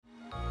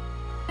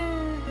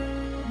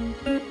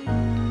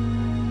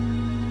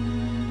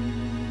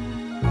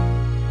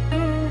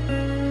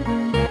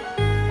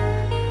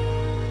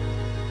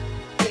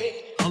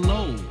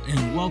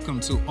welcome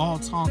to All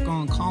Talk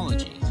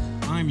Oncology.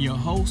 I'm your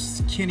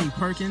host, Kenny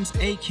Perkins,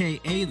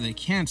 aka the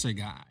Cancer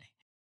Guy.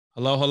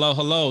 Hello, hello,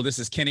 hello. This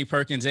is Kenny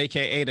Perkins,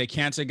 aka the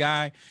Cancer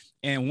Guy.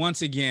 And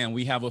once again,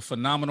 we have a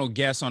phenomenal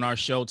guest on our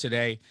show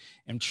today.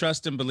 And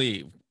trust and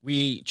believe,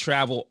 we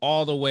travel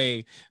all the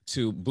way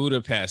to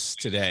Budapest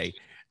today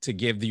to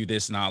give you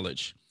this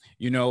knowledge.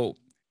 You know,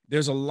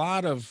 there's a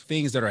lot of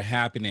things that are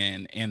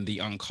happening in the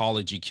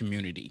oncology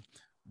community,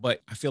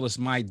 but I feel it's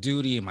my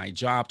duty and my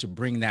job to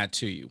bring that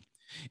to you.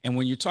 And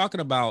when you're talking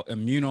about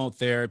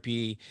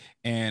immunotherapy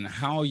and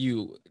how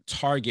you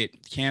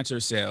target cancer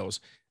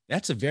cells,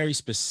 that's a very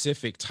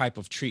specific type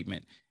of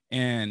treatment.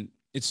 And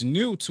it's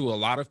new to a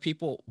lot of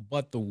people,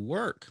 but the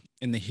work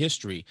in the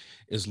history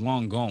is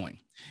long going.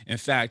 In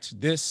fact,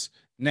 this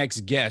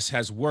next guest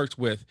has worked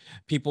with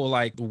people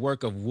like the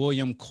work of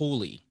William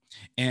Cooley,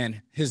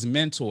 and his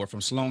mentor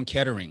from Sloan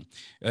Kettering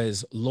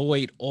is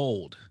Lloyd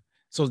Old.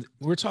 So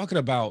we're talking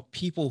about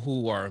people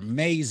who are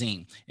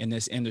amazing in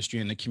this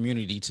industry, in the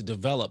community, to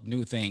develop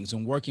new things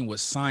and working with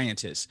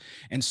scientists.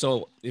 And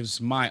so it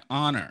was my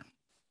honor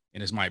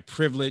and it's my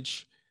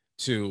privilege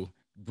to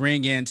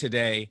bring in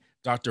today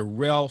Dr.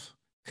 Ralph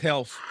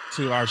Kelf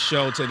to our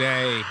show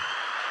today.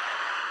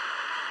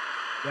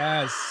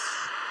 Yes.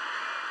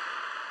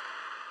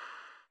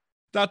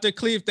 Dr.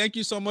 Cleve, thank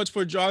you so much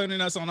for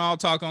joining us on All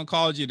Talk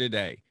Oncology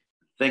today.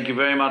 Thank you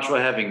very much for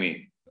having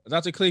me.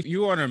 Dr. Cleve,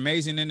 you are an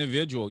amazing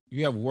individual.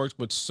 You have worked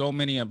with so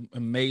many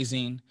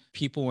amazing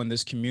people in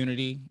this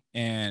community.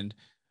 And,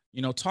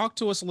 you know, talk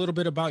to us a little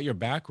bit about your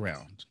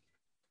background.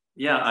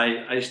 Yeah,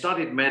 I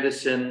studied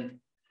medicine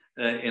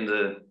in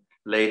the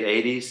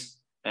late 80s.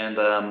 And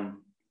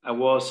I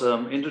was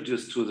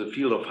introduced to the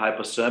field of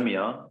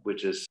hyperthermia,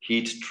 which is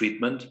heat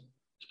treatment,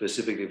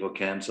 specifically for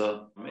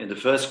cancer. In the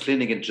first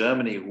clinic in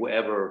Germany,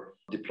 whoever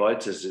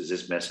deployed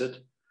this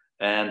method.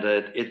 And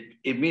it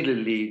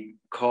immediately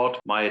caught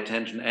my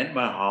attention and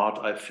my heart.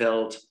 I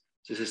felt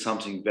this is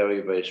something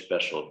very, very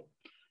special.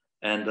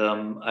 And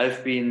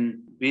I've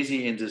been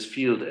busy in this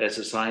field as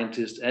a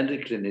scientist and a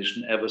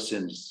clinician ever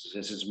since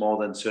it's more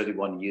than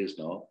 31 years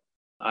now.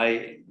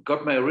 I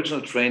got my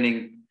original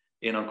training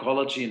in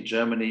oncology in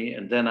Germany,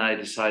 and then I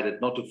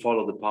decided not to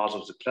follow the path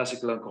of the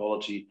classical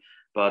oncology,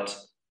 but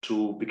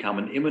to become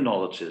an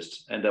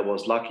immunologist. And I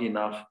was lucky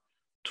enough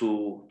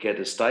to get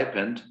a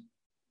stipend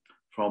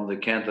from the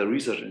Cancer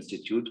Research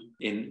Institute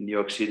in New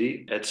York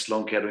City at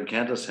Sloan Kettering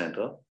Cancer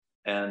Center.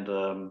 And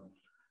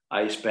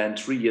I spent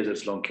 3 years at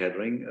Sloan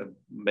Kettering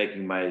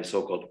making my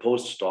so-called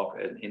postdoc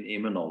in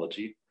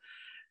immunology.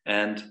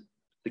 And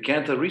the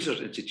Cancer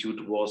Research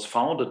Institute was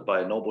founded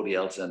by nobody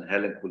else than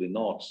Helen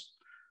Cooley-Nortz.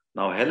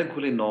 Now, Helen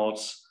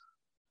Cooley-Nortz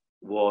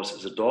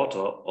was the daughter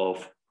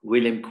of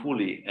William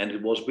Cooley, and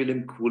it was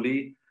William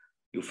Cooley,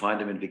 you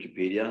find him in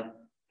Wikipedia,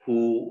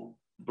 who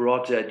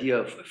brought the idea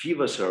of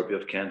fever therapy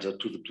of cancer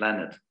to the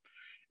planet.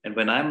 And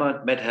when I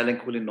met Helen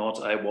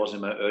Cooley-Nortz, I was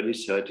in my early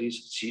 30s.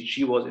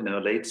 She was in her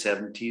late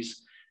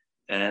 70s,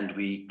 and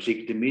we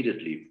clicked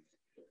immediately.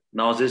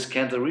 Now, this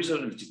Cancer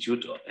Research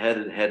Institute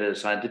had a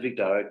scientific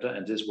director,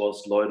 and this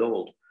was Lloyd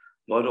Old.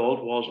 Lloyd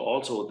Old was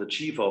also the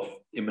chief of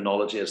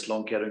immunology at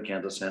Sloan Kettering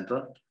Cancer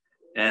Center.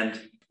 And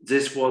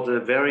this was a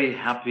very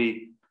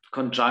happy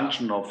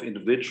conjunction of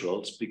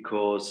individuals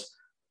because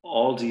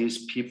all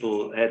these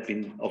people had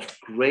been of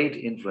great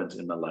influence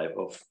in my life,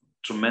 of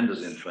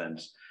tremendous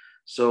influence.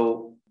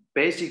 So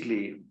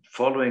basically,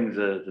 following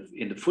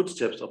in the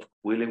footsteps of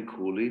William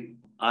Cooley,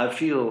 I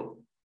feel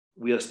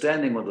we are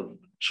standing on the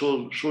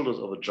shoulders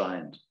of a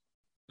giant.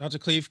 Dr.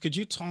 Cleve, could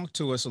you talk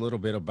to us a little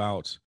bit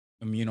about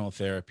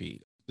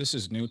immunotherapy? This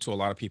is new to a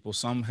lot of people.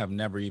 Some have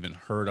never even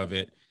heard of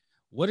it.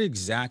 What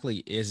exactly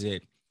is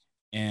it,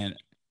 and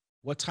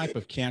what type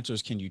of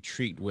cancers can you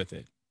treat with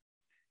it?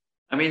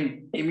 I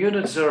mean,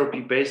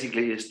 immunotherapy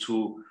basically is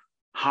to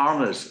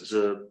harness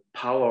the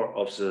power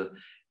of the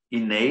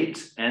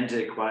innate and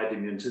the acquired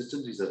immune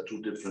system. These are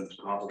two different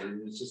parts of the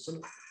immune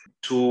system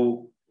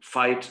to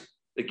fight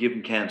a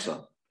given cancer.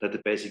 That's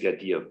the basic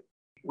idea.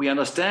 We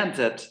understand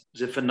that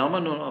the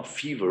phenomenon of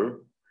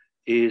fever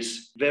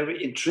is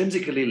very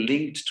intrinsically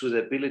linked to the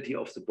ability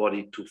of the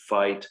body to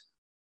fight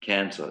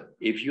cancer.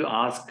 If you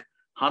ask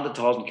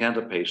 100,000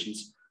 cancer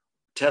patients,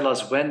 tell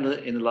us when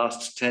in the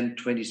last 10,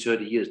 20,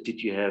 30 years did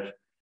you have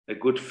a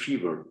good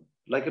fever,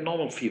 like a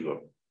normal fever?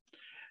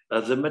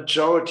 The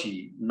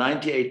majority,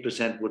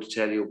 98% would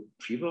tell you,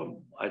 fever?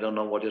 I don't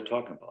know what you're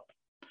talking about.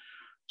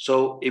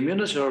 So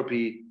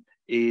immunotherapy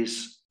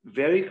is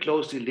very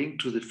closely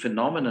linked to the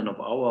phenomenon of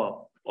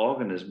our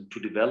organism to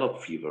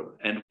develop fever.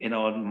 And in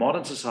our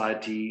modern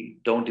society,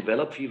 don't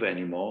develop fever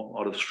anymore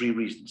out of 3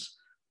 reasons.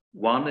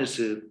 One is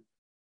the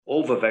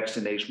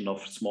over-vaccination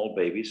of small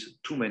babies,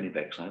 too many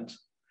vaccines.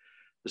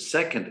 The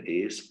second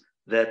is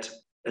that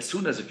as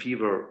soon as a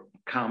fever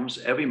comes,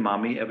 every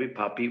mommy, every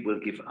puppy will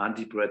give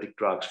antibiotic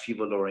drugs,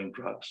 fever-lowering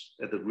drugs,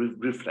 at the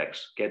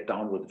reflex, get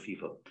down with the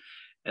fever.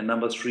 And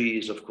number 3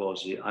 is, of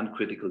course, the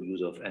uncritical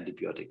use of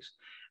antibiotics.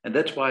 And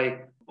that's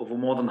why over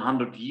more than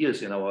 100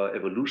 years in our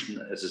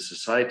evolution as a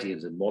society in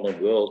the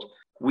modern world,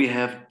 we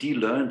have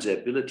de-learned the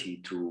ability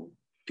to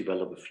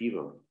develop a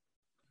fever.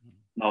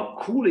 Now,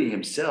 Cooley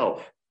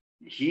himself,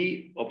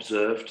 he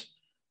observed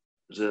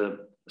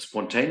the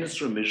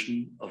spontaneous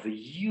remission of a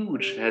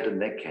huge head and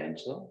neck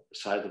cancer, the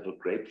size of a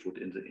grapefruit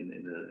in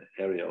the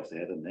area of the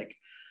head and neck,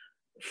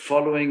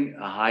 following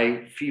a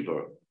high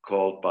fever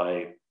called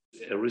by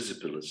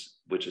erysipelas,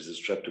 which is a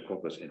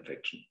streptococcus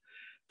infection.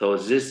 So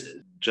this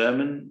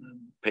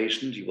German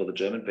patient, he was a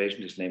German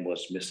patient, his name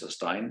was Mr.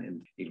 Stein,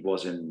 and it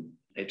was in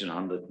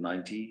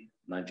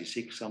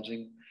 1896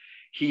 something.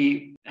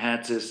 He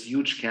had this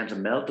huge cancer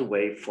melt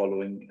away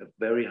following a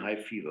very high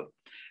fever.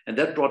 And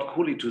that brought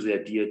Cooley to the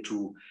idea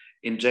to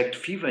inject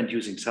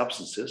fever-inducing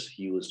substances,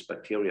 he used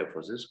bacteria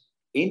for this,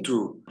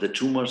 into the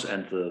tumors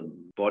and the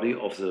body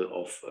of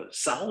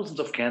thousands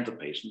of cancer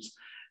patients.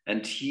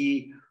 And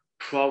he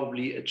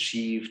probably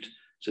achieved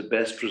the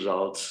best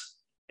results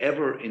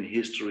ever in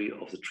history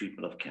of the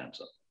treatment of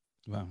cancer.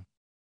 Wow.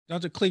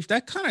 Dr. Kleef,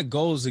 that kind of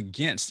goes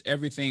against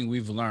everything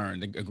we've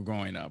learned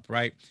growing up,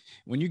 right?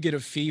 When you get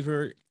a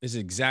fever, is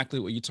exactly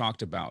what you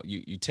talked about.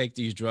 You take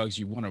these drugs,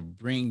 you want to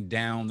bring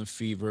down the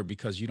fever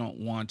because you don't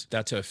want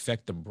that to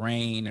affect the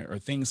brain or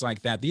things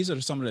like that. These are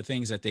some of the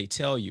things that they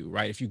tell you,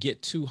 right? If you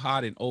get too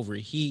hot and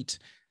overheat,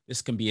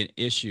 this can be an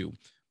issue.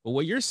 But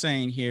what you're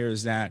saying here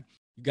is that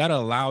you got to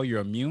allow your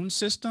immune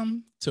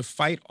system to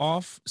fight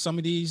off some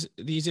of these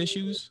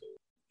issues.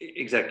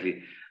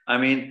 Exactly. I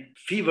mean,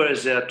 fever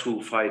is there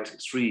to fight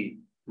three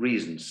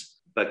reasons: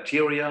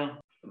 bacteria,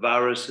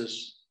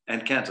 viruses,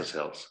 and cancer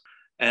cells.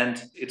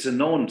 And it's a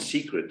known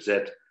secret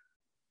that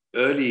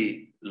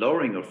early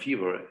lowering of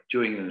fever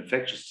during an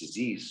infectious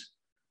disease,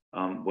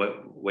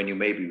 when you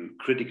may be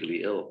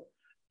critically ill,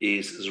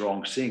 is the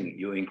wrong thing.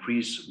 You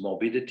increase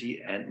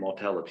morbidity and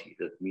mortality.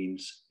 That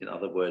means, in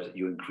other words,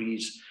 you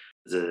increase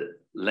the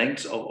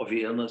length of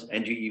your illness,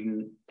 and you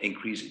even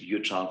increase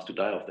your chance to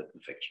die of that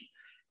infection.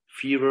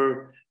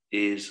 Fever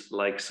is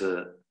like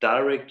the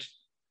direct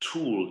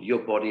tool your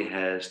body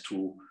has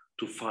to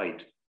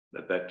fight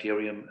a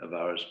bacterium, a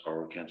virus,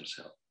 or a cancer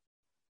cell.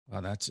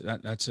 Wow,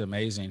 that's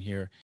amazing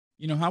here.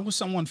 How will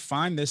someone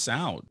find this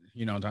out?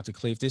 Dr.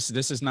 Kleef,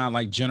 this is not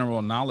like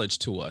general knowledge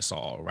to us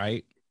all,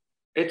 right?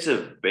 It's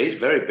a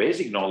very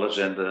basic knowledge,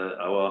 and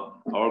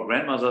our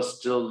grandmothers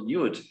still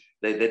knew it.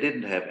 They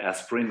didn't have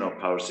aspirin or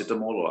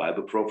paracetamol or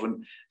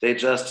ibuprofen. They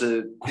just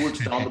cooled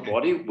down the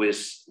body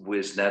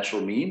with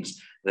natural means.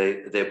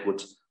 They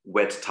put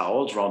wet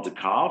towels around the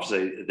calves.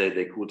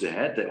 They cooled the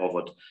head. They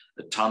offered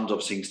tons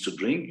of things to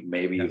drink.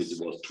 Maybe if it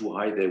was too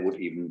high, they would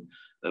even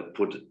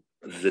put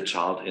the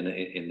child in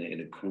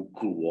a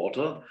cool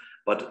water,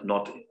 but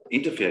not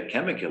interfere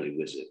chemically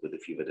with the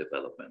fever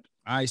development.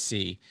 I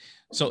see.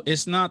 So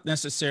it's not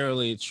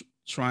necessarily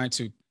trying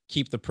to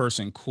keep the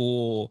person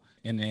cool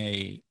in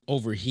a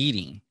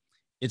overheating.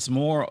 It's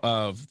more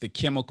of the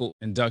chemical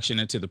induction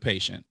into the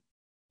patient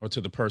or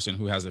to the person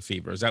who has a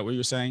fever. Is that what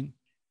you're saying?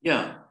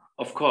 Yeah,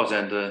 of course.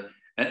 And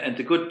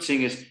the good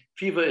thing is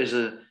fever is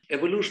an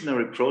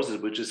evolutionary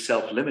process which is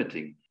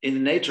self-limiting.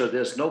 In nature,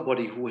 there's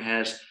nobody who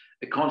has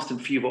a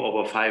constant fever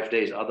over 5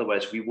 days.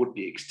 Otherwise, we would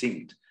be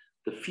extinct.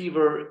 The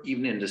fever,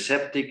 even in the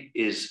septic,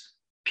 is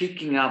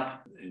peaking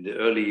up in the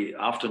early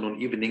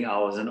afternoon, evening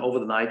hours, and over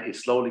the night it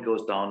slowly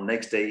goes down.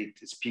 Next day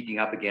it's peaking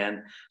up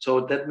again.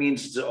 So that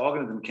means the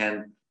organism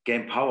can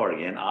gain power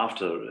again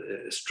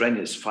after a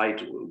strenuous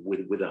fight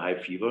with a high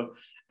fever.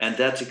 And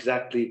that's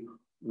exactly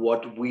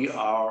what we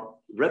are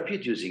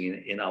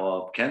reproducing in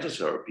our cancer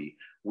therapy.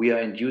 We are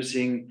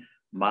inducing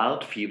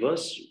mild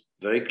fevers,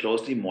 very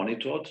closely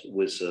monitored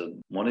with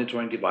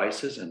monitoring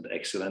devices and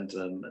excellent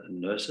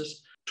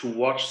nurses to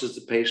watch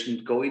the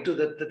patient go into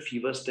that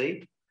fever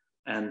state.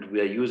 And we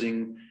are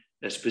using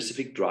a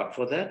specific drug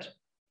for that.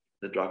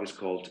 The drug is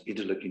called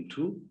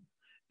interleukin-2,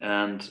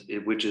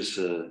 which is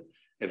a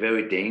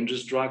very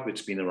dangerous drug, which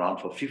has been around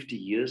for 50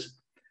 years.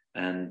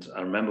 And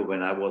I remember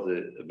when I was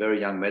a very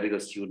young medical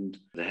student,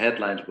 the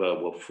headlines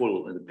were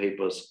full in the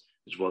papers,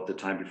 which was the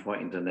time before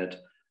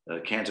internet.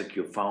 Cancer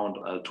cure found,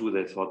 IL-2,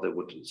 they thought they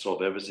would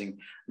solve everything.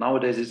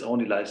 Nowadays, it's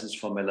only licensed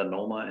for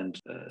melanoma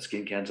and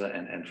skin cancer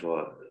and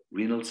for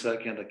renal cell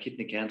cancer,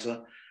 kidney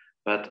cancer.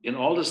 But in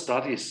all the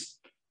studies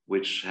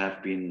which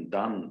have been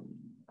done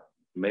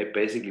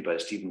basically by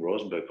Stephen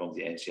Rosenberg from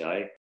the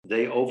NCI,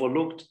 they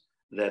overlooked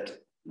that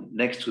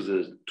next to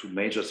the two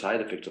major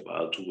side effects of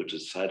IL-2, which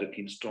is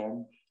cytokine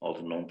storm,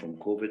 also known from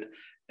COVID,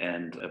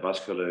 and a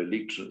vascular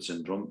leak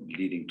syndrome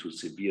leading to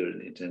severe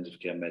and intensive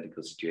care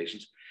medical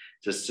situations,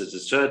 the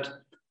third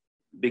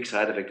big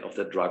side effect of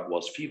that drug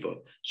was fever.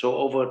 So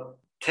over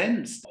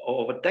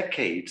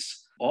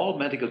decades, all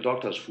medical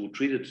doctors who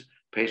treated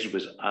patients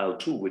with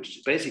IL-2, which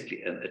is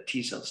basically a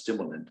T-cell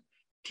stimulant,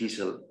 T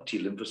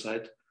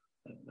lymphocyte,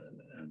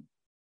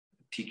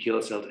 T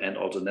killer cells, and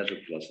also natural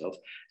killer cells,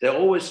 they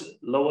always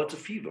lowered the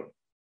fever.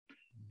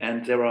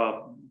 And there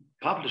are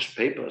published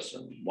papers,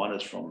 and one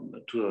is from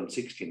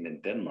 2016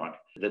 in Denmark,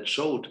 that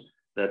showed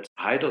that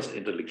high-dose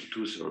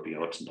interleukin-2 therapy,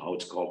 how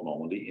it's called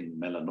normally in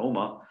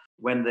melanoma,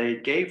 when they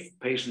gave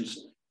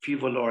patients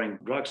fever-lowering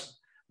drugs,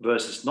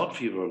 versus not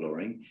fever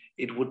lowering,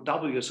 it would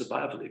double your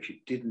survival if you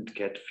didn't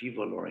get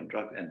fever lowering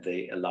drug and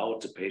they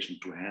allowed the patient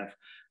to have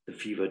the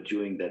fever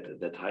during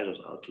that high dose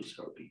IL-2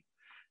 therapy.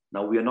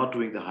 Now we are not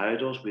doing the higher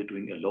dose, we're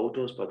doing a low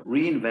dose, but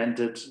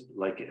reinvented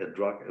like a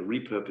drug, a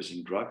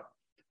repurposing drug,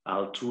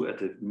 IL-2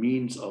 as a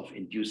means of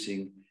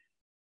inducing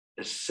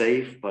a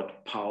safe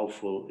but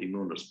powerful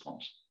immune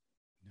response.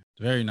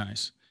 Very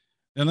nice.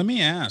 Now let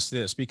me ask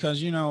this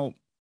because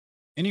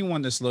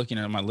anyone that's looking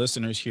at my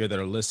listeners here that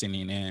are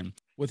listening in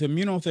with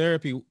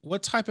immunotherapy,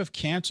 what type of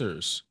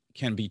cancers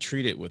can be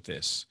treated with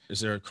this? Is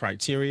there a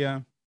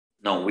criteria?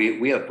 No,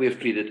 we have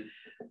treated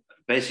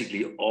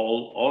basically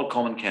all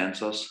common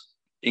cancers,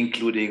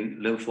 including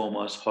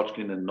lymphomas,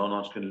 Hodgkin and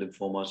non-Hodgkin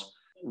lymphomas.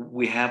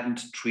 We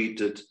haven't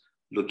treated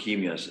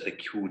leukemias,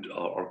 acute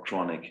or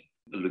chronic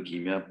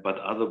leukemia, but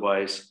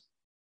otherwise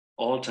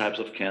all types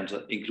of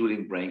cancer,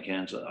 including brain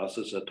cancer,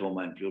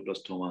 astrocytoma and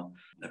glioblastoma,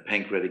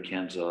 pancreatic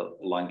cancer,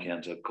 lung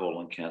cancer,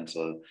 colon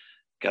cancer,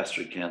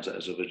 gastric cancer,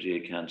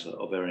 esophageal cancer,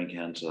 ovarian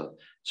cancer,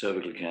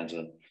 cervical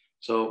cancer.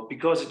 So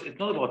because it's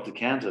not about the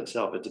cancer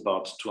itself, it's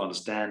about to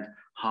understand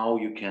how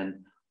you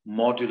can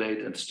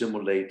modulate and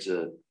stimulate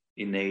the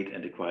innate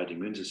and acquired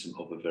immune system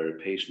of a very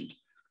patient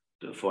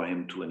for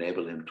him to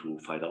enable him to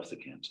fight off the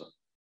cancer.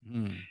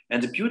 Mm.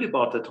 And the beauty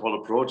about that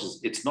whole approach is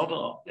it's not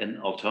an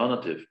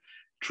alternative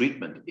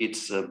treatment.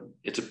 It's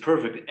a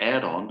perfect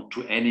add-on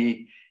to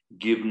any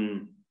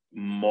given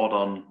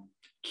modern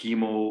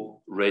chemo,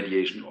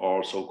 radiation,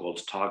 or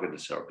so-called targeted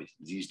therapies.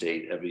 These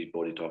days,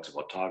 everybody talks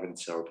about targeted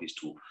therapies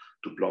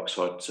to block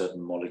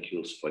certain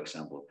molecules, for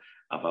example,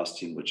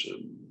 Avastin, which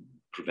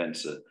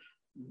prevents the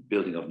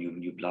building of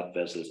new blood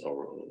vessels,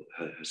 or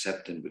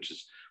Herceptin, which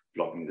is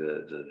blocking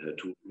the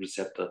HER2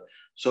 receptor.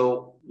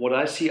 So what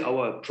I see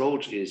our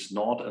approach is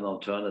not an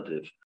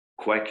alternative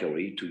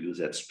quackery, to use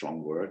that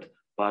strong word,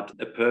 but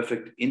a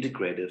perfect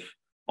integrative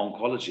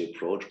oncology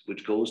approach,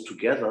 which goes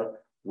together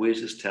with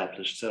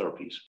established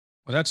therapies.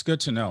 Well, that's good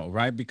to know,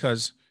 right?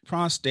 Because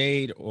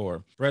prostate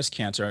or breast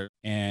cancer,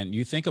 and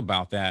you think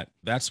about that,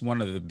 that's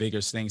one of the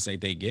biggest things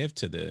that they give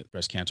to the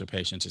breast cancer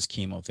patients is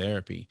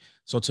chemotherapy.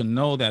 So to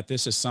know that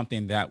this is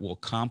something that will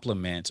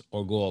complement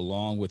or go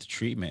along with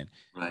treatment,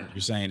 right?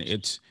 You're saying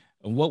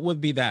what would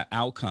be that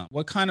outcome?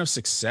 What kind of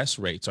success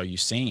rates are you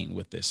seeing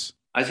with this?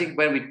 I think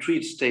when we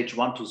treat stage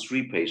 1 to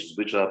 3 patients,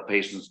 which are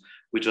patients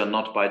which are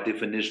not by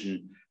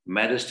definition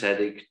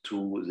metastatic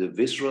to the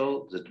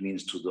visceral, that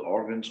means to the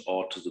organs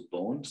or to the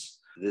bones,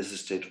 this is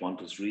stage 1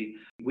 to 3,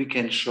 we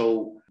can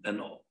show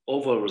an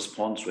overall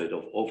response rate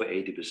of over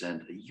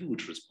 80%, a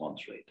huge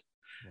response rate.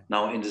 Yeah.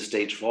 Now, in the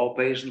stage 4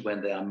 patient,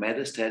 when they are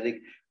metastatic,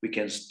 we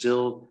can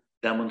still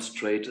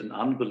demonstrate an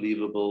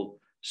unbelievable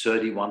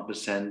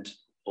 31%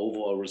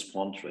 overall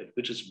response rate,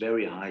 which is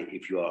very high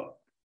if you are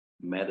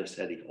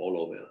metastatic all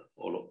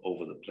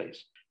over the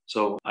place.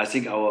 So I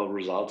think our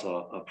results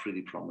are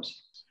pretty promising.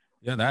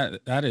 Yeah,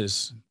 that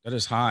is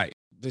high.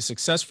 The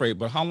success rate,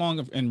 but how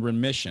long in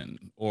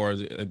remission, or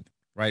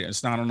right?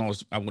 It's not, I don't know,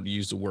 I would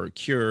use the word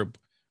cure,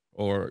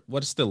 or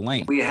what's the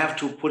length? We have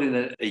to put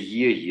in a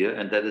year here,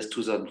 and that is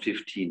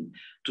 2015.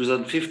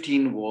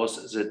 2015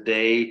 was the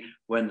day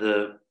when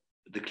the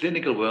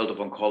clinical world of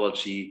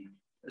oncology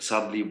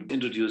suddenly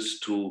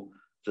introduced to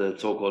the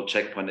so-called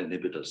checkpoint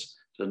inhibitors.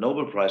 The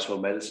Nobel Prize for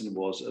Medicine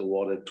was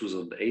awarded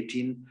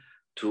 2018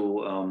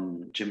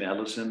 to Jim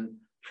Allison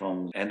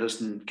from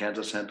Anderson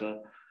Cancer Center,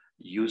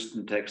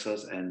 Houston,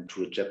 Texas, and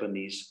to a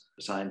Japanese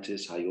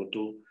scientist,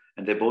 Hayato.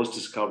 And they both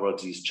discovered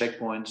these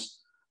checkpoints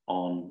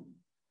on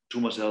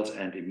tumor cells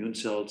and immune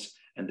cells.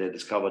 And they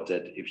discovered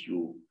that if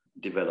you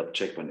develop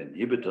checkpoint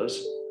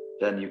inhibitors,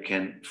 then you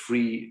can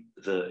free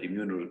the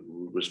immune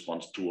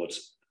response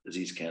towards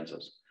these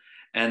cancers.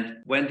 And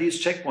when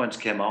these checkpoints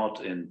came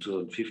out in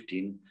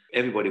 2015,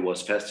 everybody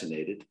was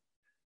fascinated.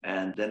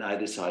 And then I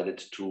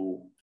decided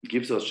to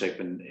give those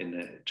checkpoint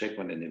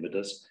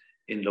inhibitors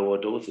in lower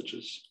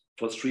dosages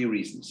for 3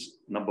 reasons.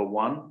 Number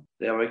one,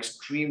 they are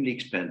extremely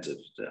expensive.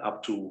 They're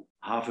up to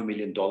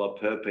 $500,000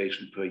 per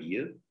patient per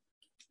year.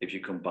 If you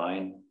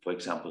combine, for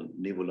example,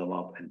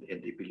 nivolumab and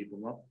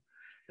ipilimumab,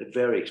 they're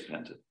very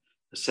expensive.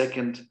 The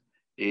second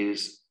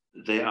is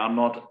they are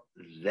not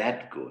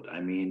that good.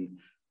 I mean,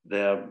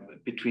 there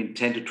between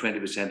 10 to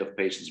 20% of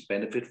patients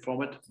benefit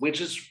from it, which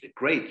is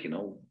great.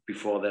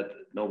 Before that,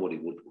 nobody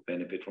would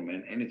benefit from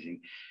anything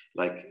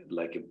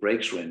like a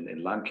breakthrough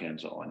in lung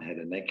cancer or in head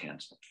and neck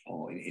cancer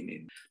or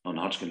in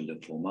non-Hodgkin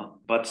lymphoma.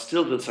 But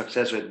still, the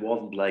success rate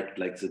wasn't like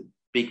the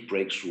big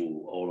breakthrough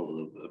all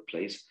over the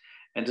place.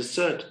 And the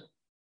third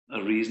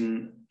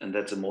reason, and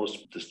that's the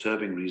most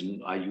disturbing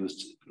reason, I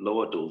used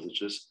lower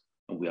dosages,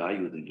 and we are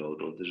using lower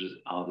dosages,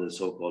 are the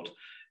so-called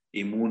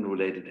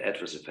immune-related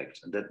adverse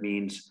effects. And that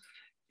means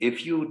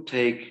if you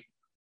take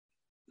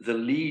the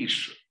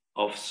leash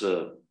of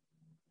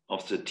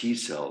the T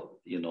cell,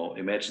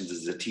 imagine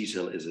that the T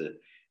cell is a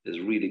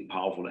really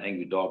powerful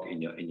angry dog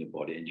in your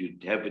body, and you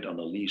have it on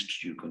a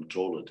leash, you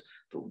control it.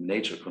 So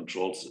nature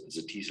controls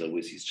the T cell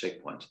with these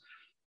checkpoints.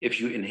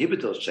 If you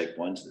inhibit those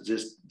checkpoints,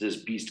 this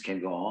beast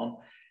can go on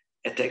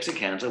attacks a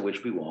cancer,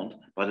 which we want,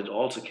 but it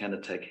also can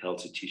attack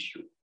healthy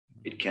tissue.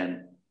 It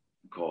can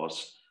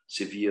cause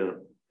severe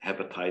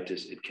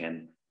hepatitis. It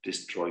can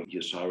destroy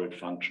your thyroid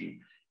function.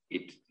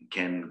 It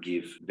can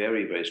give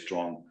very, very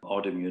strong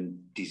autoimmune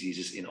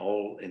diseases in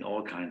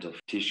all kinds of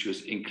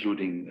tissues,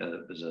 including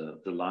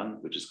the lung,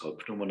 which is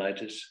called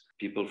pneumonitis.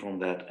 People from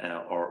that,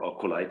 or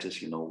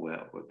colitis,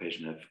 where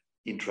patients have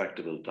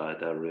intractable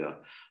diarrhea.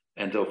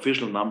 And the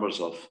official numbers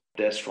of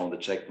deaths from the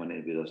checkpoint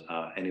inhibitors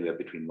are anywhere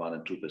between 1%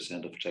 and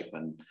 2% of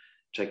checkpoint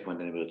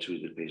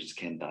inhibitor-treated patients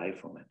can die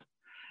from it.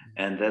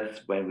 And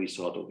that's when we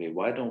thought, okay,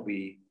 why don't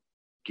we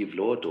give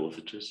lower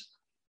dosages?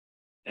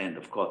 And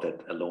of course,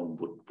 that alone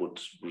would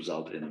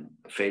result in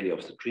failure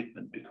of the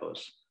treatment,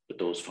 because the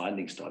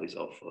dose-finding studies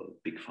of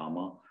Big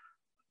Pharma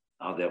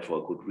are there for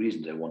a good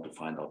reason. They want to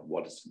find out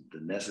what is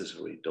the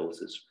necessary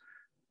doses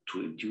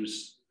to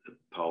induce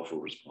a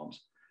powerful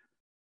response.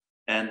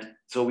 And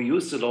so we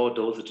use the lower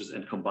dosages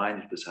and combine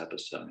it with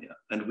hyperthermia.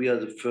 And we are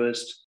the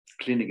first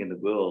clinic in the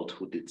world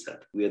who did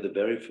that. We are the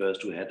very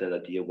first who had that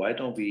idea. Why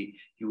don't we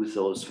use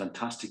those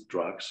fantastic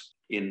drugs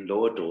in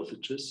lower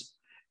dosages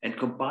and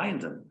combine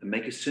them and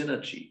make a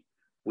synergy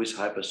with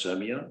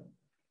hyperthermia,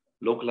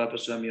 local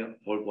hyperthermia,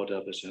 whole body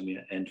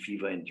hyperthermia, and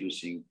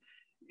fever-inducing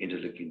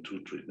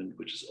interleukin-2 treatment,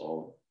 which is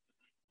all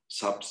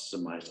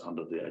subsumized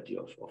under the idea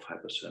of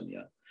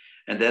hyperthermia.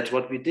 And that's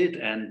what we did.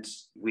 And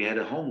we had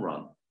a home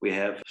run. We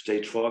have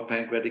stage 4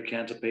 pancreatic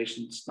cancer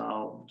patients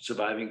now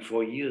surviving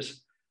 4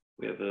 years.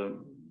 We have a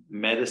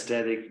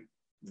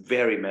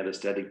very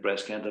metastatic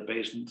breast cancer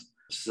patient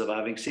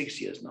surviving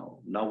 6 years now.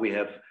 Now we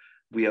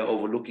are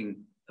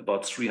overlooking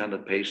about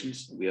 300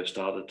 patients. We have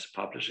started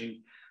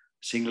publishing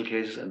single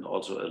cases and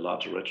also a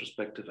larger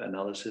retrospective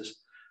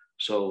analysis.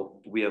 So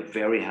we are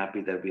very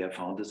happy that we have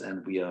found this,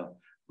 and we are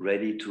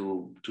ready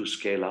to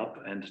scale up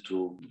and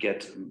to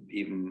get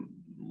even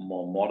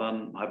more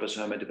modern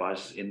hyperthermia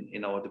devices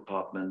in our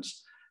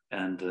departments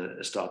and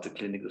start the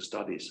clinical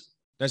studies.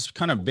 That's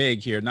kind of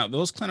big here. Now,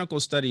 those clinical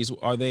studies,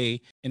 are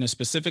they in a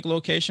specific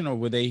location, or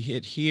were they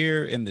hit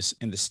here in the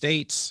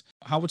States?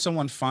 How would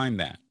someone find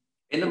that?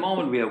 In the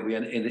moment, we are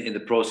in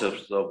the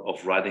process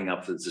of writing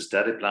up the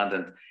study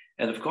plan,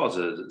 and of course,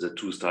 the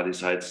 2 study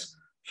sites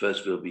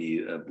first will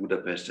be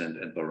Budapest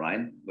and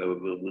Bahrain, where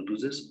we'll do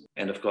this.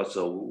 And of course,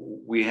 so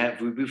we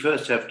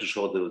first have to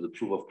show the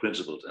proof of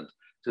principles. And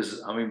this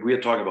is, we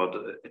are talking about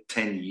a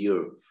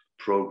 10-year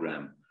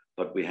program,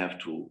 but we have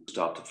to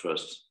start the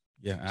first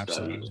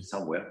study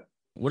somewhere.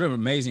 What an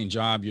amazing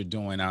job you're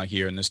doing out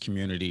here in this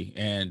community.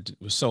 And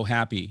we're so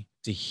happy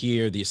to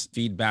hear this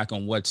feedback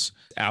on what's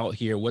out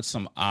here, what's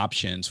some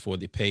options for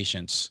the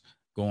patients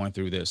going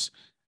through this.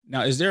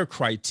 Now, is there a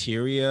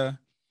criteria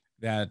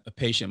that a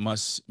patient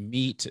must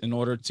meet in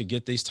order to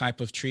get these type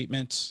of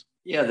treatments?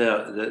 Yeah,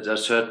 there are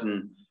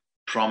certain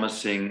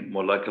promising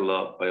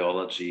molecular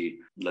biology,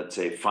 let's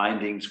say,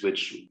 findings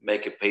which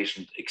make a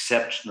patient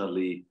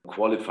exceptionally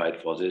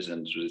qualified for this.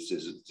 And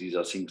these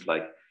are things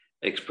like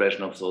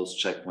expression of those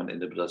checkpoint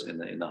inhibitors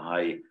in a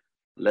high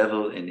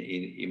level in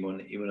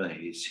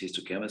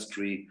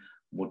immunohistochemistry,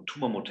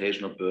 tumor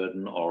mutational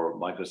burden, or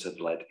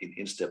microsatellite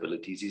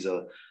instability. These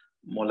are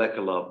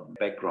molecular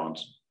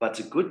backgrounds. But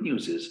the good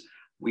news is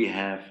we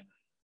have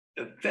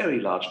a very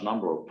large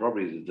number,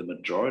 probably the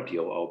majority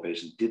of our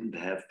patients didn't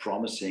have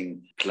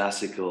promising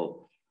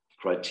classical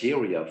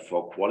criteria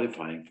for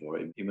qualifying for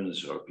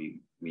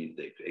immunotherapy,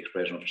 the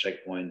expression of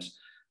checkpoints,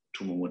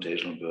 tumor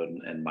mutational burden,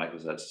 and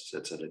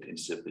microsatellite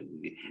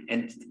instability.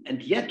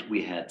 And yet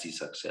we had these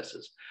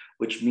successes,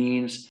 which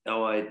means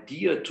our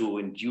idea to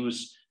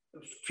induce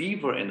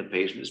fever in the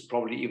patient is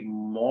probably even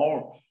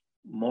more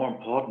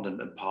important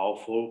and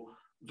powerful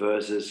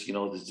versus,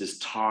 this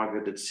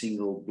targeted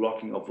single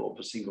blocking of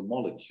a single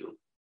molecule.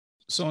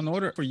 So in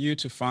order for you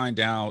to find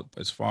out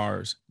as far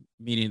as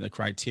meeting the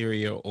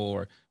criteria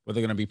or whether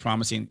they're going to be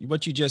promising,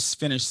 what you just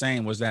finished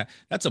saying was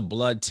that's a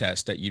blood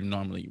test that you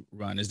normally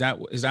run. Is that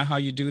how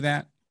you do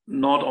that?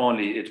 Not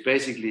only. It's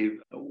basically,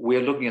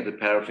 we're looking at the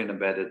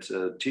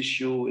paraffin-embedded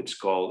tissue. It's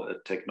called a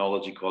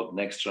technology called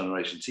next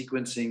generation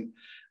sequencing,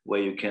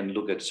 where you can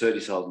look at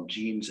 30,000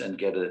 genes and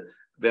get a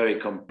very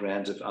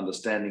comprehensive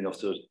understanding of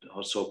the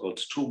so-called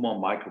tumor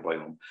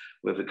microbiome.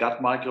 We have a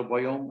gut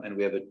microbiome and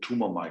we have a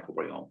tumor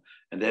microbiome.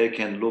 And there you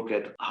can look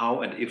at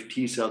how and if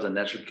T cells and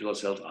natural killer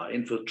cells are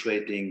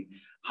infiltrating,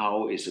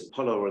 how is the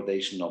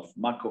polarization of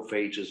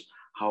macrophages,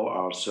 how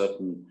are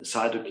certain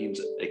cytokines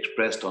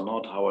expressed or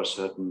not, how are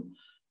certain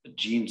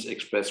genes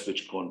expressed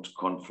which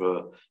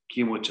confer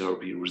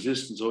chemotherapy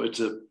resistance. So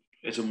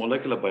it's a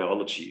molecular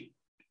biology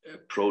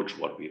approach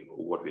what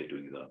we're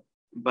doing there.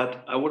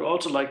 But I would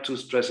also like to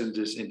stress in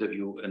this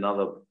interview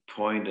another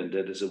point, and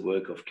that is the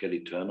work of Kelly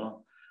Turner,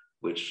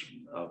 which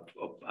I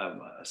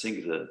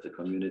think the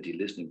community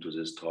listening to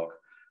this talk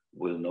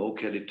will know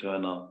Kelly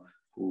Turner,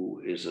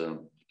 who is a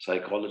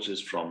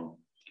psychologist from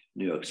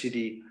New York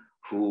City,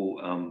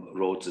 who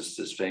wrote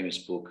this famous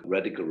book,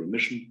 Radical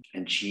Remission.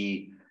 And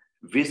she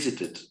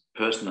visited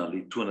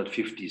personally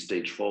 250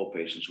 stage 4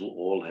 patients who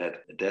all had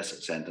a death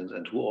sentence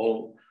and who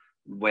all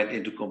went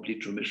into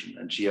complete remission.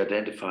 And she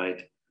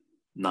identified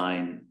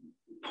 9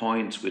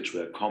 points which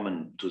were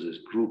common to this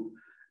group.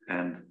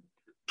 And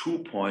 2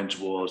 points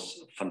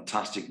was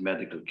fantastic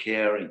medical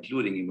care,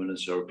 including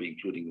immunotherapy,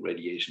 including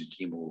radiation,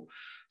 chemo,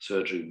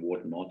 surgery,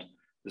 whatnot.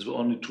 These were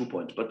only 2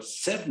 points, but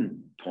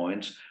 7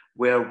 points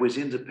were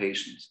within the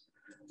patients,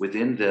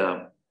 within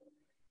their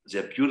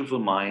beautiful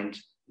mind,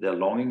 their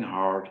longing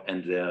heart,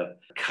 and their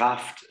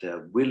craft,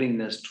 their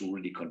willingness to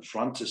really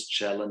confront this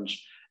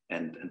challenge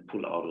and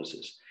pull out of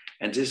this.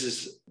 And this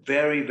is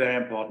very, very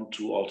important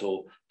to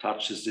also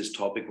touch this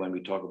topic when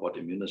we talk about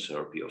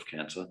immunotherapy of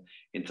cancer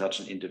in such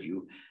an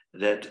interview,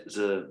 that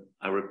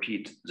I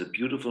repeat, the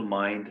beautiful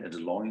mind and the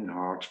longing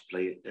heart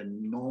play an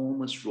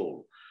enormous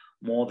role,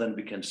 more than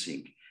we can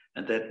think.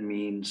 And that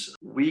means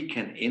we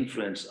can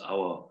influence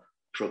our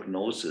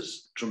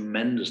prognosis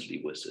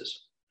tremendously with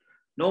this.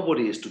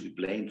 Nobody is to be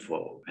blamed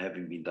for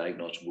having been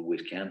diagnosed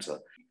with cancer.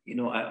 You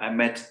know, I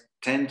met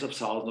tens of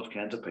thousands of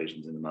cancer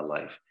patients in my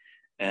life,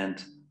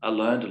 and I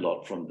learned a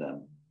lot from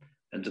them.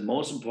 And the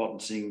most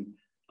important thing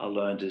I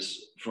learned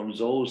is from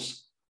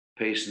those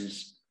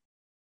patients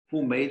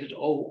who made it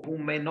or who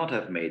may not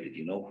have made it,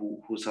 you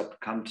know, who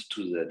succumbed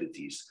to their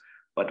disease.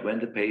 But when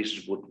the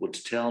patient would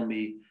tell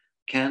me,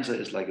 cancer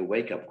is like a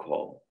wake-up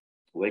call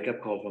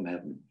from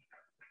heaven.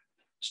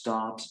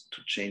 Start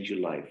to change your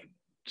life.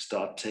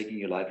 Start taking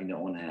your life in your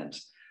own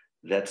hands.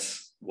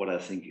 That's what I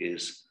think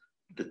is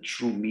the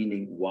true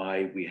meaning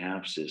why we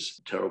have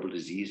this terrible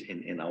disease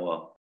in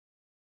our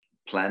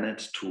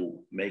planet, to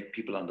make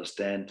people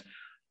understand,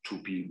 to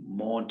be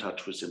more in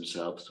touch with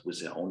themselves, with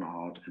their own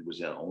heart, and with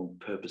their own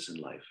purpose in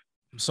life.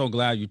 I'm so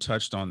glad you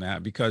touched on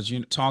that, because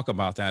you talk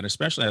about that,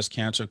 especially as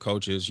cancer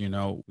coaches. You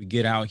know, we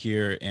get out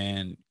here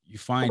and you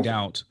find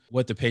out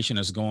what the patient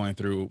is going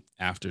through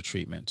after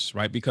treatments,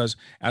 right? Because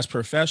as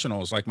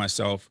professionals like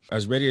myself,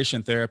 as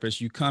radiation therapists,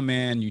 you come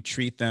in, you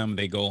treat them,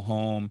 they go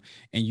home,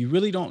 and you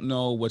really don't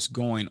know what's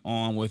going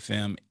on with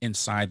them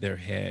inside their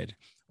head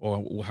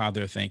or how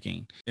they're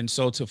thinking. And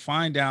so to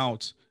find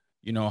out,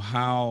 you know,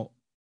 how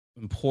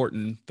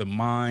important the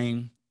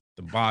mind,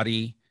 the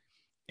body,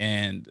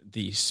 and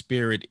the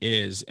spirit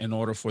is in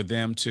order for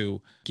them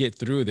to get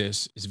through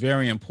this is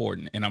very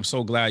important. And I'm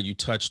so glad you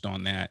touched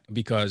on that,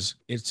 because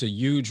it's a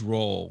huge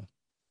role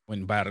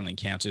when battling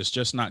cancer. It's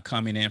just not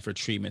coming in for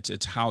treatments.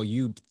 It's how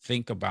you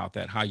think about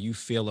that, how you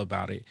feel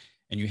about it.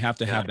 And you have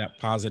to have that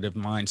positive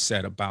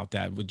mindset about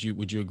that. Would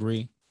you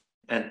agree?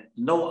 And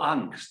no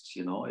angst,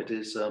 you know, it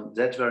is,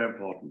 that's very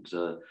important.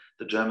 The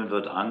German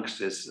word Angst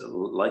is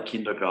like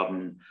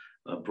kindergarten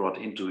brought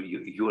into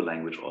your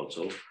language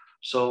also.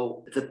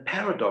 So the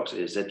paradox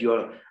is that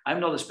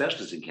I'm not a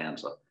specialist in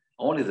cancer,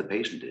 only the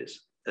patient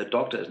is. A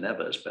doctor is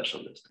never a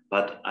specialist.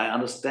 But I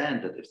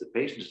understand that if the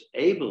patient is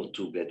able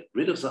to get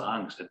rid of the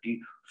angst and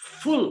be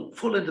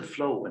full in the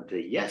flow and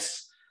say,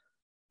 yes,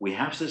 we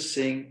have this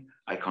thing,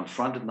 I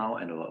confront it now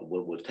and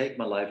will take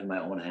my life in my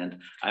own hand.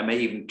 I may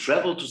even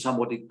travel to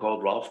somebody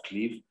called Ralph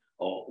Kleef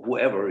or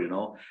whoever, you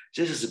know,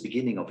 this is the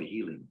beginning of a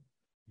healing.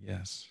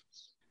 Yes.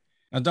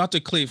 Now, Dr.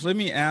 Kleef, let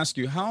me ask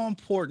you, how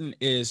important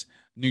is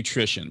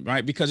nutrition,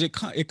 right? Because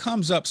it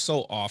comes up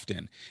so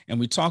often, and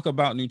we talk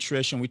about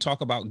nutrition, we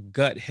talk about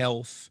gut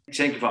health.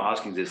 Thank you for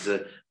asking this.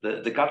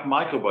 The gut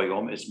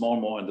microbiome is more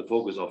and more in the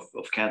focus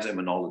of cancer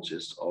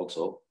immunologists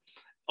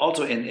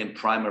also in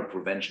primary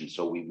prevention,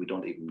 so we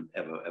don't even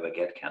ever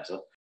get cancer.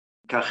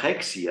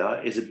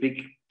 Cachexia is a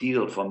big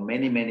deal for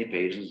many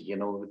patients, you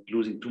know,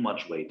 losing too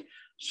much weight.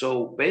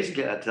 So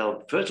basically I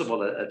tell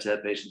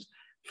patients,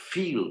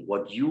 feel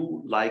what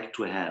you like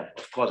to have.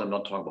 Of course, I'm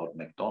not talking about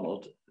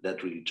McDonald's,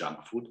 that's really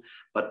junk food,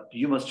 but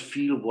you must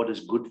feel what is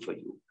good for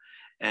you.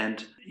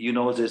 And you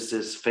know, there's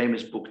this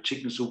famous book,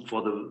 Chicken Soup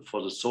for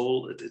the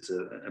Soul. It's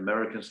an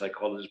American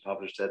psychologist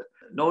published that.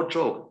 No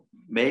joke.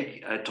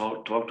 I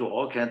talk to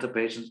all cancer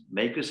patients,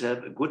 make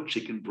yourself a good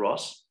chicken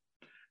broth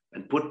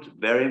and put,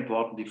 very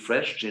importantly,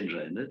 fresh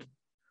ginger in it.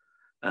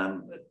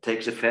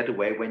 Takes the fat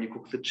away when you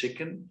cook the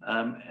chicken.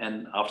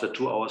 And after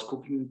 2 hours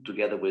cooking,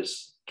 together with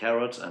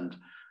carrots and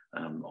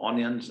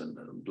onions and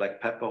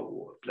black pepper,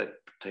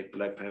 take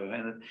black pepper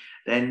in it.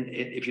 Then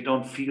if you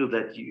don't feel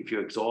that, if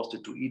you're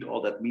exhausted to eat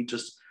all that meat,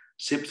 just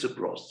sip the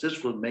broth.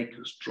 This will make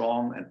you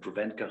strong and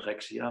prevent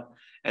cachexia,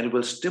 and it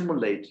will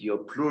stimulate your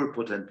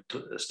pluripotent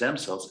stem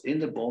cells in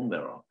the bone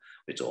marrow.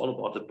 It's all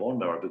about the bone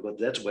marrow, because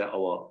that's where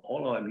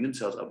all our immune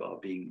cells are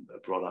being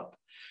brought up.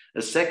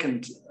 The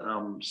second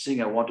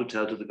thing I want to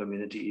tell to the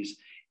community is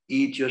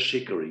eat your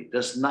chicory.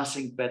 There's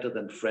nothing better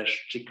than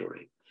fresh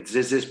chicory.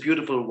 There's this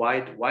beautiful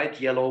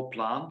white-yellow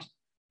plant,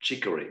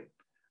 chicory.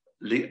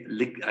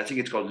 I think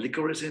it's called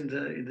licorice in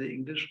the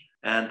English.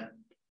 And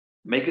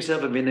make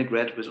yourself a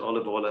vinaigrette with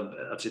olive oil and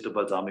aceto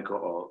balsamico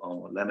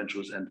or lemon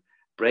juice, and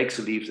break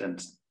the leaves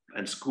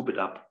and scoop it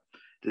up.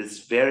 This is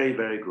very,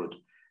 very good.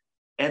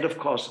 And of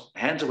course,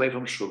 hands away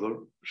from sugar.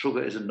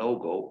 Sugar is a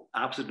no-go,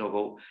 absolute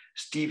no-go.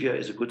 Stevia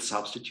is a good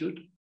substitute.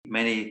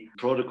 Many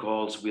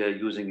protocols we are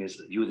using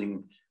is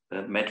using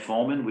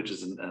metformin, which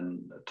is a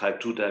type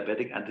 2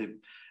 diabetic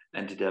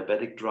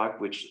anti-diabetic drug,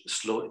 which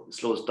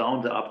slows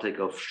down the uptake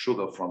of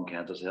sugar from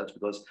cancer cells,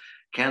 because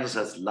cancer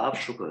cells love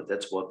sugar.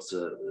 That's what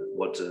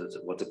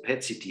the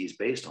PET CT is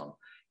based on.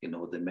 You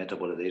know, the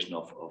metabolization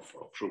of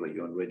sugar.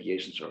 You're on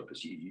radiation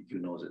therapies. You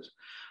know this.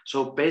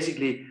 So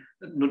basically,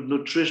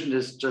 nutrition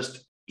is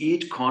just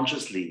eat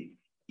consciously.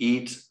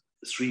 Eat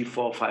 3,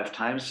 4, 5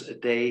 times a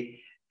day.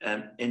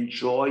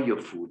 Enjoy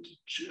your food.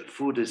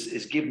 Food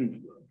is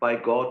given by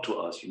God to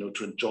us, you know,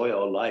 to enjoy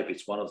our life.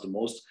 It's one of the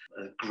most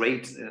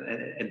great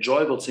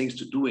enjoyable things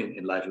to do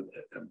in life,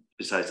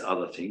 besides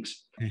other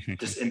things.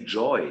 Just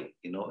enjoy,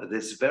 you know.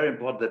 It's very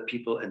important that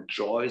people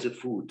enjoy the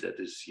food. That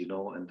is, you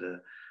know, and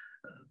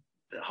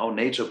how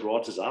nature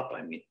brought this up.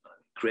 I mean,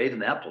 create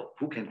an apple.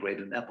 Who can create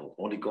an apple?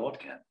 Only God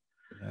can.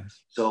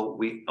 Yes. So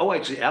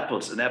actually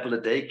apples, an apple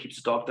a day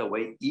keeps the doctor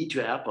away. Eat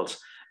your apples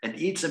and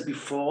eat them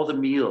before the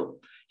meal.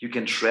 You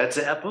can shred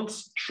the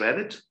apples, shred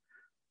it,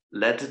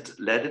 let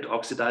it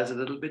oxidize a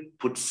little bit,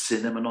 put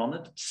cinnamon on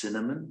it,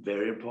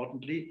 very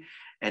importantly,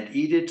 and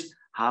eat it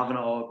half an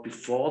hour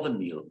before the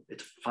meal.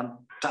 It's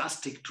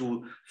fantastic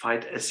to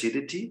fight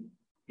acidity,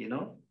 you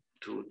know,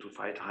 to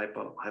fight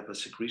hyper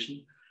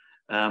secretion.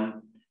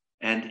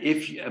 And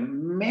if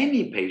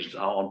many patients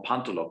are on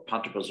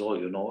pantoprazole,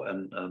 you know,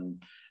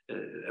 and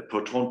a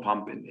proton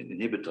pump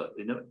inhibitor,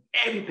 you know,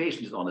 every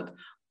patient is on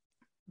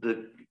it.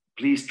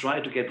 Please try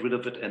to get rid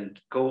of it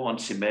and go on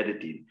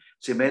cimetidine.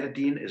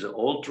 Cimetidine is an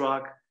old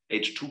drug,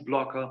 H2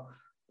 blocker,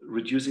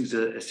 reducing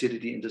the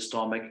acidity in the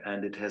stomach,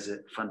 and it has a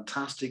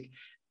fantastic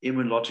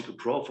immunological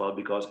profile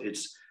because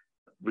it's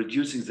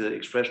reducing the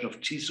expression of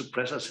T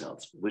suppressor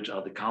cells, which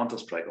are the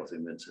counter-strike of the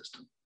immune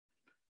system.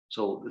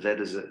 So that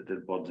is the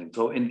important thing.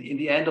 So in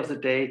the end of the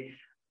day,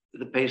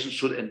 the patient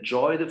should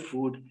enjoy the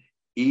food,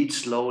 eat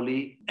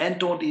slowly, and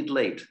don't eat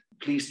late.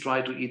 Please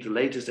try to eat the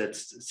latest at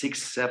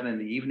 6, 7 in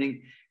the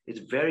evening. It's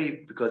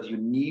because you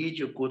need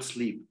your good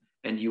sleep,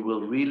 and you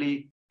will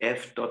really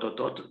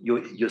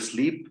your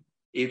sleep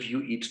if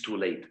you eat too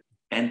late.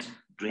 And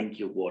drink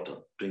your water,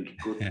 drink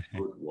good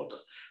water.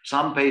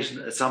 Some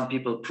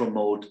people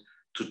promote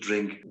to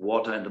drink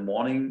water in the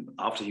morning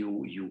after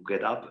you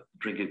get up,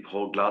 drink a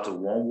whole glass of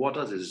warm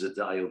water. This is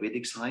the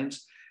Ayurvedic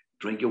science.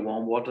 Drink your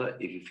warm water.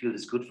 If you feel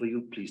it's good for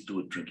you, please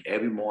do it. Drink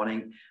every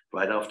morning,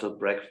 right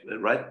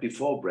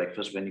before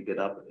breakfast, when you get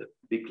up, a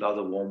big glass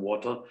of warm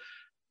water.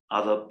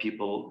 Other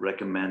people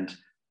recommend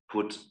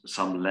put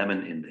some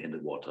lemon in the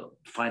water.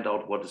 Find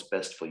out what is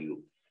best for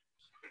you.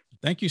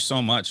 Thank you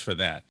so much for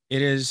that.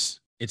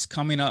 It's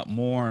coming up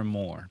more and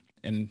more.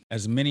 And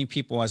as many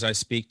people as I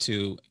speak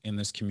to in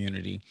this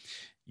community,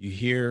 you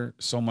hear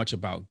so much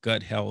about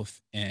gut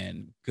health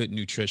and good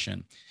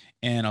nutrition.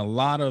 And a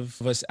lot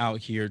of us out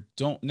here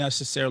don't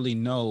necessarily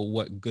know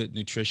what good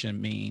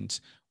nutrition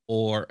means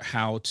or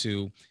how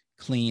to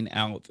clean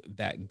out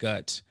that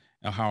gut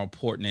and how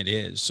important it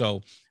is.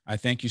 So I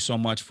thank you so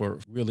much for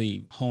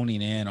really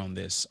honing in on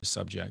this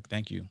subject.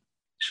 Thank you.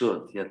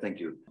 Sure. Yeah, thank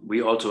you.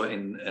 We also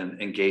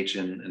engage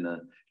in a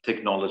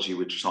technology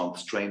which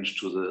sounds strange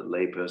to the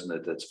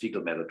layperson. That's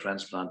fecal matter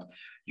transplant.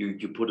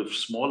 You put a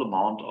small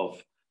amount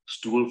of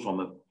stool from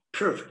a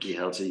perfectly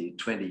healthy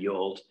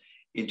 20-year-old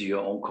into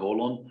your own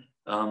colon,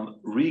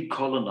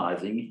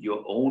 recolonizing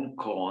your own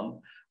colon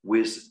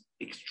with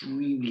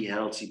extremely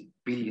healthy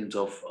billions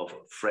of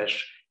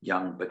fresh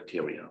young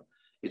bacteria.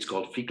 It's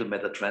called fecal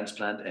matter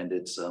transplant, and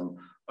it's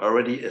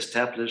already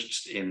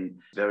established in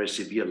very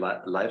severe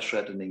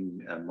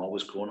life-threatening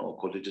morbus Crohn or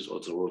colitis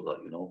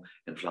ulcerosa, you know,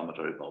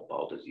 inflammatory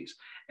bowel disease.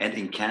 And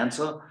in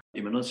cancer,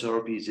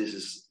 immunotherapy, this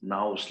is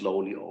now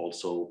slowly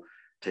also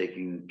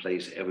taking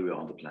place everywhere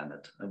on the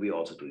planet, and we're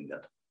also doing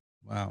that.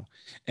 Wow.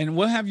 And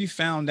what have you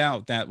found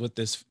out that with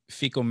this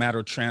fecal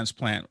matter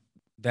transplant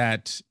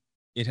that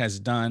it has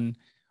done,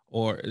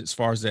 or as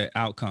far as the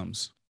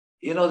outcomes?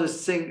 You know, the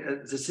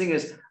thing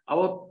is,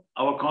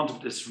 our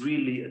concept is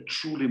really a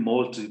truly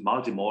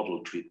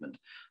multimodal treatment.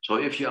 So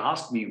if you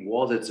ask me,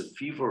 whether it's a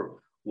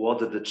fever,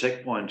 whether the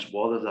checkpoint,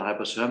 whether the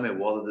hyperthermia,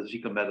 whether the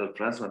fecal matter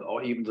transplant,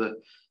 or even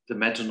the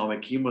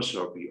metronomic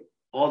chemotherapy,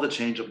 or the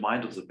change of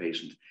mind of the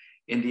patient,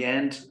 in the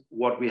end,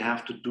 what we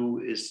have to do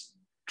is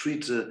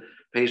treat the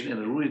patient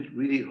in a really,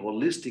 really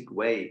holistic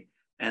way.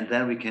 And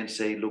then we can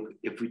say, look,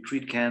 if we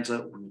treat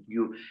cancer,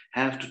 you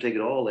have to take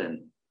it all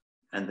in.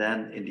 And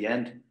then in the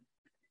end,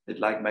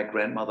 like my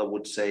grandmother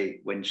would say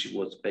when she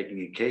was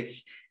baking a cake,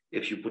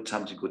 if you put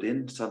something good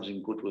in,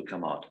 something good will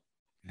come out.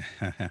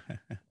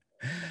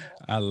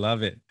 I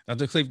love it.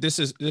 Dr. Kleef, this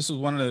is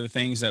one of the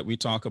things that we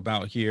talk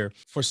about here.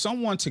 For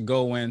someone to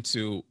go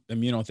into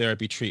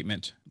immunotherapy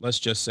treatment, let's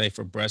just say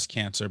for breast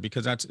cancer,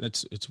 because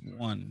it's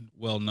one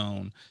well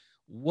known,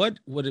 what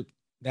would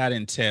that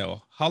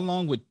entail? How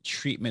long would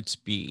treatments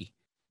be?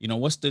 You know,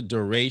 what's the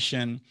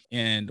duration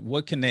and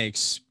what can they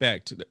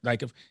expect?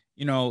 Like if,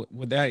 you know,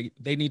 would they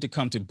need to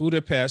come to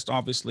Budapest,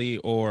 obviously,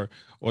 or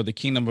the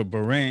Kingdom of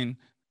Bahrain,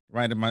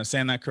 right? Am I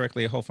saying that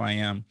correctly? I hope I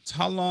am. So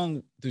how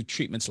long do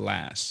treatments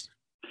last?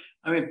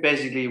 I mean,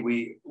 basically,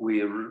 we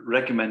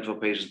recommend for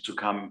patients to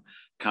come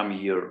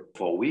here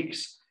for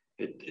weeks.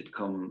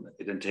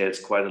 It entails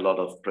quite a lot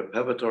of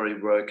preparatory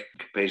work.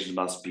 Patients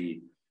must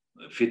be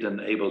fit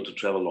and able to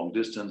travel long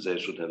distance. They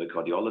should have a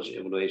cardiology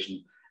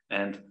evaluation.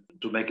 And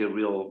to make a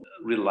real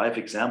life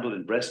example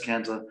in breast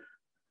cancer,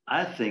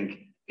 I think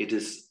it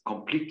is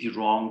completely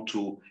wrong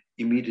to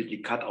immediately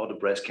cut out a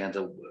breast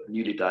cancer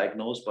newly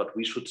diagnosed, but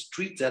we should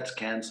treat that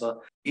cancer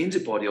in the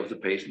body of the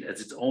patient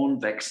as its own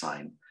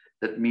vaccine.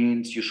 That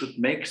means you should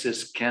make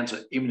this cancer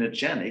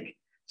immunogenic.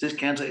 This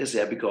cancer is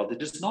there because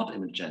it is not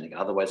immunogenic.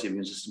 Otherwise, the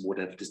immune system would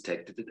have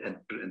detected it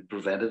and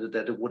prevented it,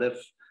 that it would have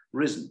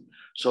risen.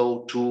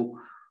 So to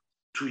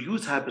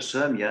use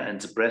hyperthermia, and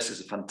the breast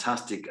is a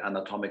fantastic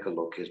anatomical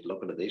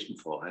localization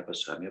for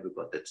hyperthermia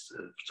because it's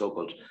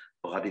so-called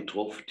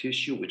bradytroph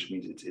tissue, which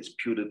means it's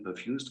purely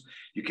perfused.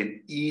 You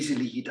can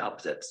easily heat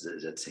up that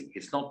thing.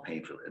 It's not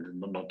painful and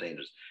not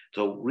dangerous.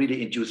 So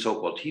really induce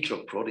so-called heat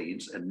shock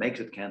proteins and make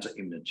that cancer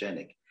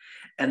immunogenic.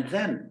 And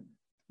then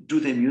do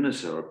the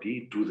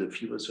immunotherapy, do the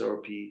fever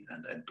therapy,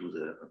 and do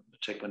the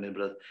checkpoint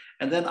inhibitor.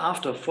 And then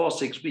after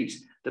 4-6 weeks,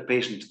 the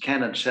patient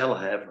can and shall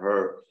have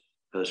her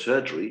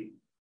surgery.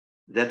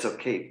 That's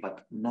okay,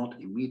 but not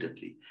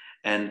immediately.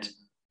 And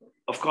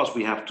of course,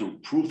 we have to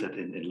prove that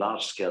in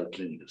large-scale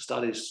clinical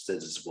studies.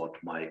 This is what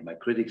my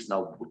critics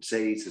now would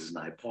say. This is a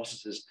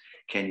hypothesis.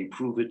 Can you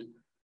prove it?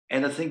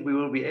 And I think we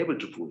will be able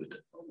to prove it.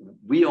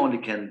 We only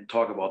can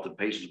talk about the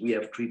patients we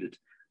have treated.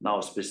 Now,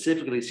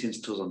 specifically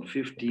since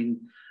 2015,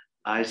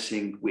 I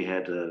think we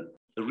had a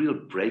real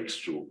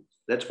breakthrough.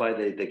 That's why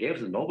they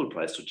gave the Nobel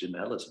Prize to Jim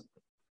Allison.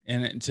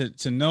 And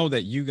to know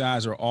that you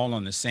guys are all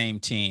on the same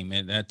team,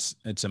 and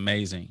it's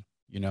amazing.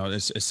 You know,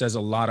 it says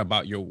a lot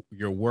about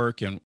your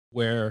work and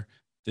where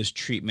this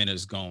treatment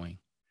is going.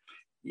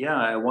 Yeah,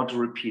 I want to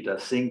repeat. I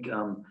think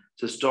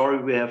the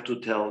story we have to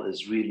tell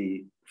is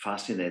really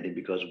fascinating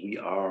because we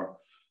are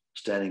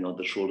standing on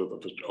the shoulders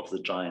of the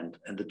giant,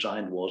 and the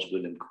giant was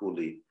William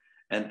Cooley.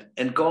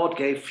 And God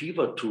gave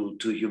fever to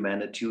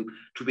humanity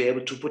to be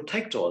able to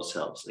protect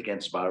ourselves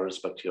against virus,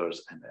 bacteria,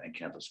 and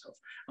cancer cells.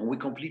 And we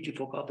completely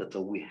forgot that.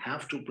 So we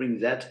have to bring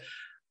that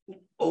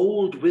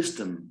old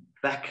wisdom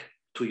back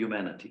to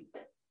humanity.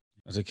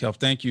 Dr. Kelf,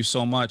 thank you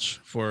so much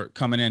for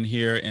coming in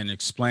here and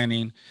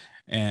explaining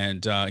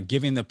and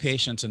giving the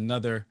patients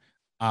another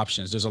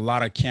options. There's a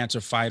lot of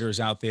cancer fighters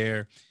out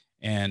there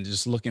and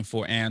just looking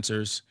for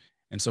answers.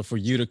 And so for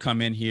you to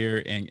come in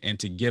here and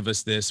to give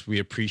us this, we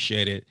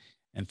appreciate it.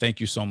 And thank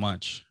you so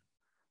much.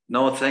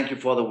 No, thank you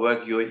for the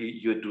work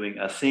you're doing.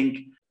 I think,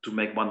 to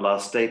make one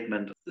last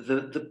statement,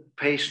 the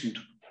patient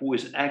who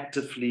is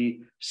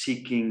actively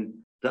seeking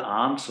the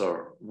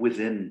answer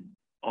within,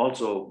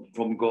 also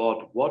from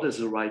God, what is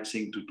the right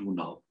thing to do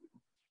now?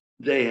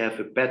 They have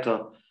a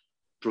better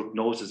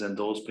prognosis than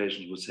those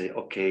patients who say,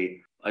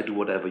 okay, I do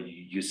whatever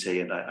you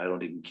say and I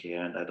don't even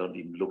care and I don't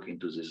even look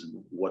into this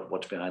and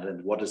what's behind it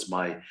and what is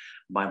my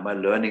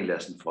learning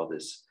lesson for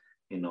this.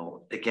 You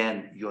know,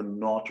 again, you're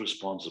not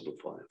responsible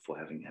for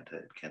having had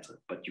cancer,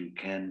 but you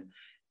can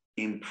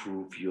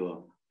improve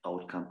your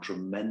outcome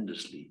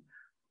tremendously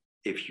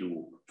if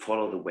you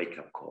follow the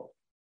wake-up call.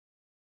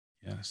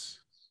 Yes.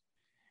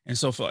 And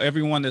so for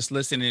everyone that's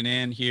listening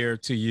in here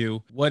to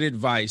you, what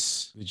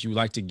advice would you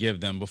like to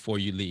give them before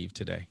you leave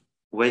today?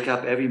 Wake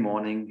up every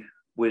morning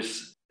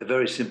with a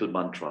very simple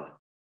mantra.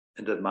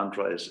 And that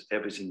mantra is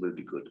everything will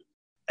be good.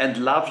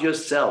 And love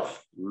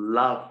yourself.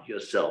 Love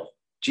yourself.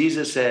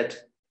 Jesus said,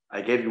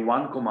 I gave you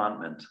one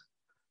commandment.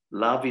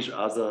 Love each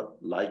other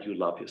like you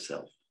love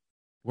yourself.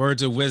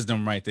 Words of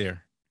wisdom right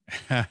there.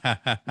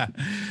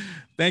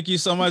 Thank you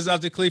so much,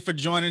 Dr. Klee, for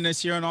joining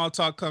us here on All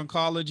Talk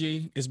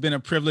Oncology. It's been a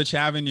privilege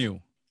having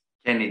you.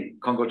 Kenny,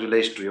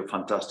 congratulations to your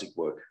fantastic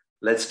work.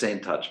 Let's stay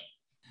in touch.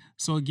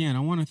 So again, I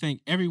want to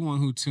thank everyone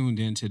who tuned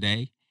in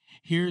today.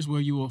 Here's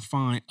where you will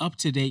find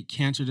up-to-date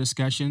cancer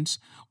discussions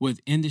with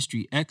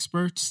industry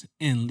experts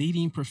and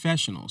leading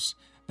professionals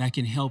that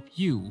can help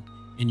you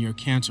in your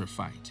cancer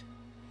fight.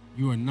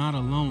 You are not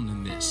alone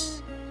in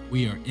this.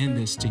 We are in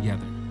this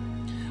together.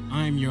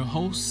 I'm your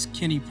host,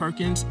 Kenny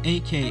Perkins,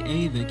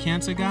 aka The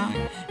Cancer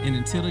Guy, and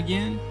until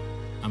again,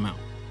 I'm out.